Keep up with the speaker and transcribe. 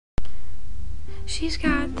She's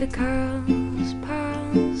got the curls,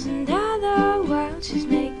 pearls, and other worlds. She's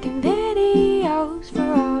making videos for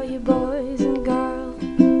all you boys and girls.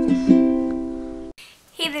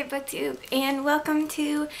 Hey there, BookTube, and welcome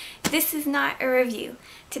to This Is Not a Review.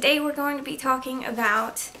 Today we're going to be talking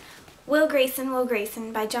about Will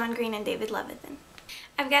Grayson by John Green and David Levithan.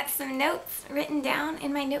 I've got some notes written down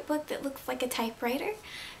in my notebook that looks like a typewriter,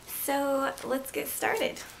 so let's get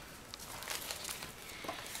started.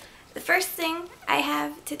 The first thing I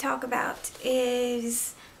have to talk about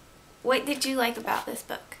is, what did you like about this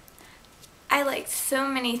book? I liked so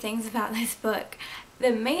many things about this book.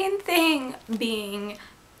 The main thing being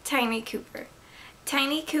Tiny Cooper.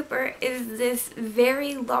 Tiny Cooper is this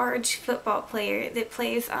very large football player that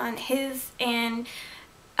plays on his and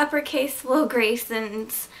uppercase Will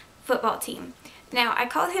Grayson's football team. Now, I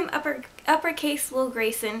call him uppercase Will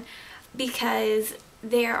Grayson because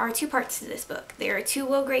there are two parts to this book. There are two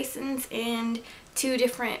Will Graysons and two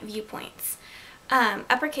different viewpoints.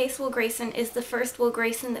 Uppercase Will Grayson is the first Will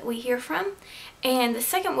Grayson that we hear from, and the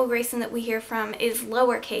second Will Grayson that we hear from is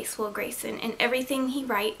lowercase Will Grayson, and everything he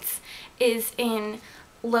writes is in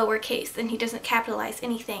lowercase, and he doesn't capitalize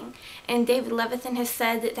anything. And David Levithan has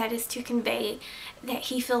said that that is to convey that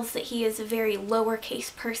he feels that he is a very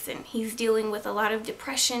lowercase person. He's dealing with a lot of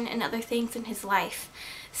depression and other things in his life,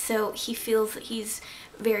 so he feels that he's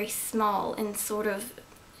very small and sort of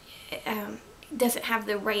doesn't have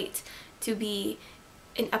the right to be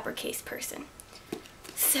an uppercase person.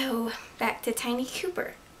 So back to Tiny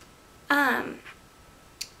Cooper.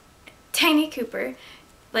 Tiny Cooper,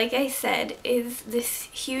 like I said, is this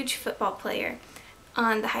huge football player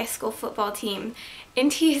on the high school football team,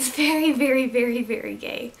 and he is very, very, very, very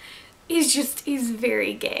gay. He's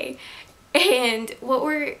very gay. And what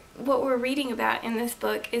we're reading about in this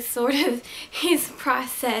book is sort of his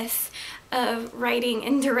process of writing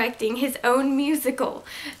and directing his own musical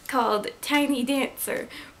called Tiny Dancer,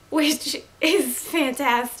 which is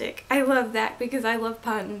fantastic. I love that because I love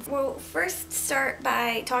puns. We'll first start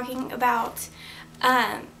by talking about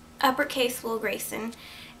uppercase Will Grayson,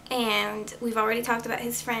 and we've already talked about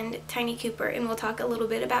his friend Tiny Cooper, and we'll talk a little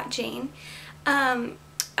bit about Jane.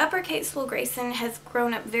 Uppercase Will Grayson has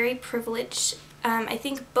grown up very privileged. I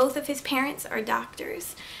think both of his parents are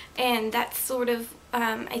doctors, and that's sort of,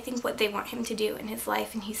 I think, what they want him to do in his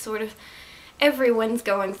life, and he's sort of, everyone's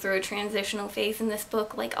going through a transitional phase in this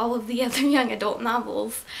book, like all of the other young adult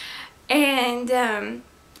novels. And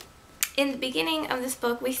in the beginning of this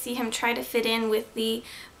book, we see him try to fit in with the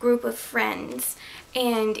group of friends,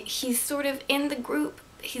 and he's sort of in the group.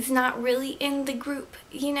 He's not really in the group,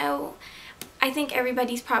 you know? I think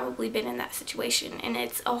everybody's probably been in that situation, and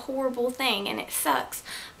it's a horrible thing, and it sucks.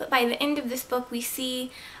 But by the end of this book, we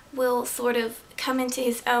see Will sort of come into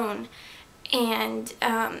his own and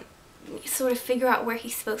sort of figure out where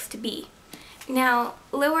he's supposed to be. Now,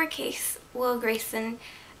 lowercase Will Grayson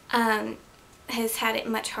has had it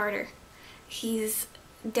much harder. He's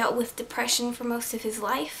dealt with depression for most of his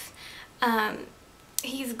life.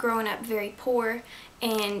 He's grown up very poor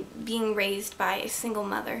and being raised by a single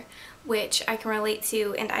mother, which I can relate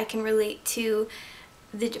to, and I can relate to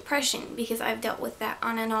the depression because I've dealt with that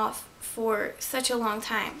on and off for such a long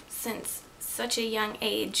time, since such a young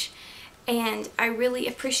age. And I really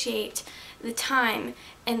appreciate the time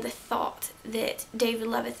and the thought that David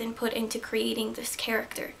Levithan put into creating this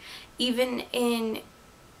character, even in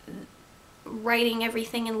writing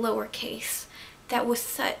everything in lowercase. That was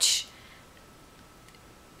such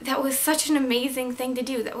an amazing thing to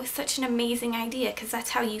do. That was such an amazing idea, because that's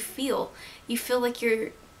how you feel. You feel like you're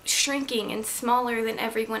shrinking and smaller than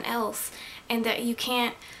everyone else, and that you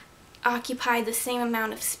can't occupy the same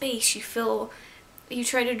amount of space. You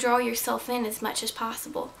try to draw yourself in as much as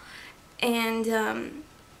possible. And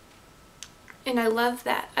I love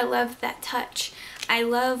that. I love that touch. I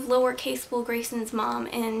love lowercase Will Grayson's mom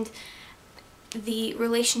and the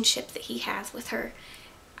relationship that he has with her.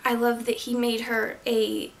 I love that he made her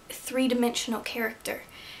a three-dimensional character,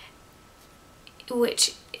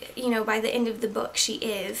 which, you know, by the end of the book she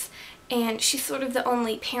is. And she's sort of the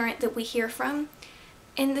only parent that we hear from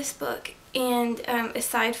in this book, and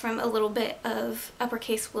aside from a little bit of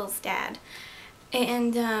uppercase Will's dad.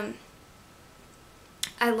 And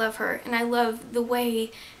I love her, and I love the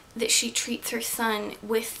way that she treats her son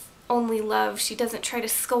with only love. She doesn't try to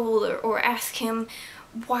scold or ask him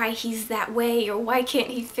why he's that way or why can't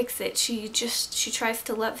he fix it. She tries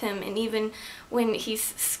to love him, and even when he's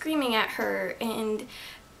screaming at her and,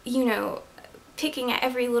 you know, picking at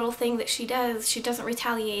every little thing that she doesn't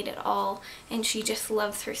retaliate at all, and she just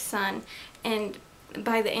loves her son. And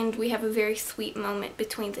by the end, we have a very sweet moment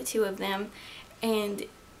between the two of them, and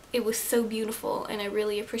it was so beautiful, and I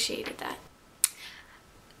really appreciated that.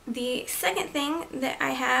 The second thing that I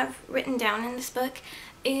have written down in this book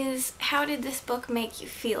is, how did this book make you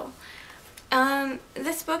feel?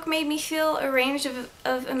 This book made me feel a range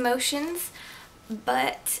of emotions,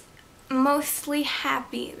 but mostly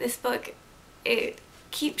happy. This book, it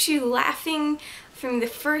keeps you laughing from the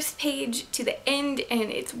first page to the end,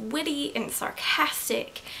 and it's witty and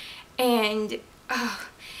sarcastic, and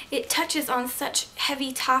it touches on such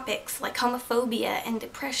heavy topics like homophobia and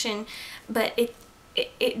depression, but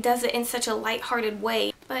it does it in such a lighthearted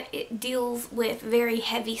way, but it deals with very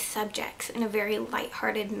heavy subjects in a very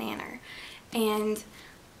lighthearted manner. And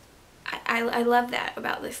I love that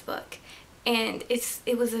about this book. And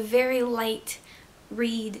it was a very light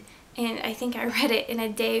read, and I think I read it in a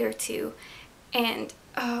day or two, and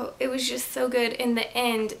oh, it was just so good. In the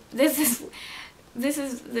end, this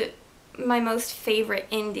is my most favorite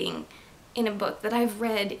ending in a book that I've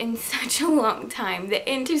read in such a long time. The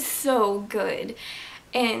end is so good.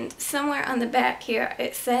 And somewhere on the back here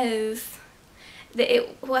it says that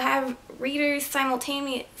it will have readers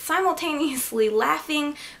simultaneously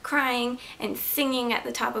laughing, crying, and singing at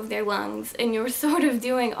the top of their lungs, and you're sort of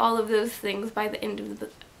doing all of those things by the end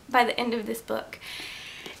of this book.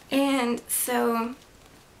 And so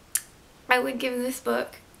I would give this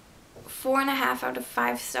book 4.5 out of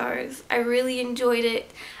 5 stars. I really enjoyed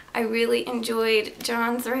it. I really enjoyed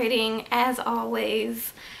John's writing, as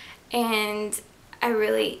always, and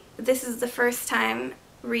this is the first time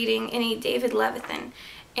reading any David Levithan,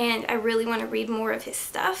 and I really want to read more of his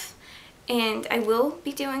stuff, and I will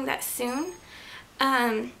be doing that soon.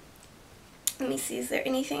 Let me see, is there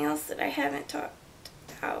anything else that I haven't talked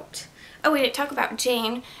about? Oh, we didn't talk about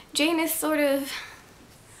Jane. Jane is sort of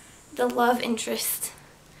the love interest,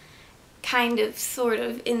 kind of, sort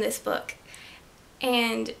of, in this book.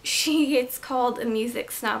 And she gets called a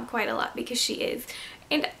music snob quite a lot, because she is.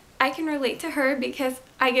 And I can relate to her because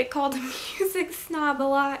I get called a music snob a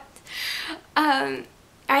lot. I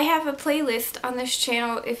have a playlist on this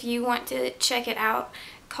channel, if you want to check it out,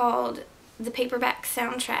 called The Paperback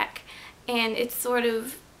Soundtrack. And it's sort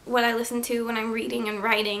of what I listen to when I'm reading and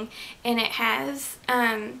writing. And it has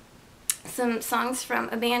some songs from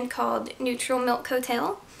a band called Neutral Milk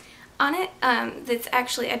Hotel on it, that's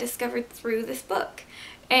actually I discovered through this book.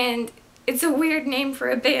 And it's a weird name for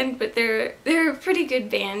a band, but they're a pretty good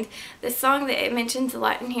band. The song that it mentions a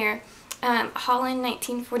lot in here, Holland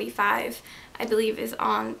 1945, I believe is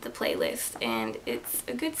on the playlist, and it's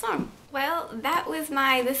a good song. Well, that was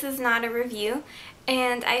my This Is Not a Review,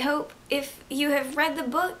 and I hope if you have read the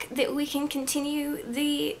book that we can continue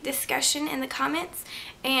the discussion in the comments,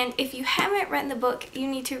 and if you haven't read the book, you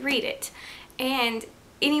need to read it. And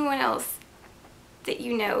anyone else that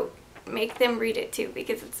you know, make them read it too,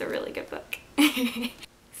 because it's a really good book.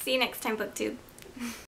 See you next time, BookTube.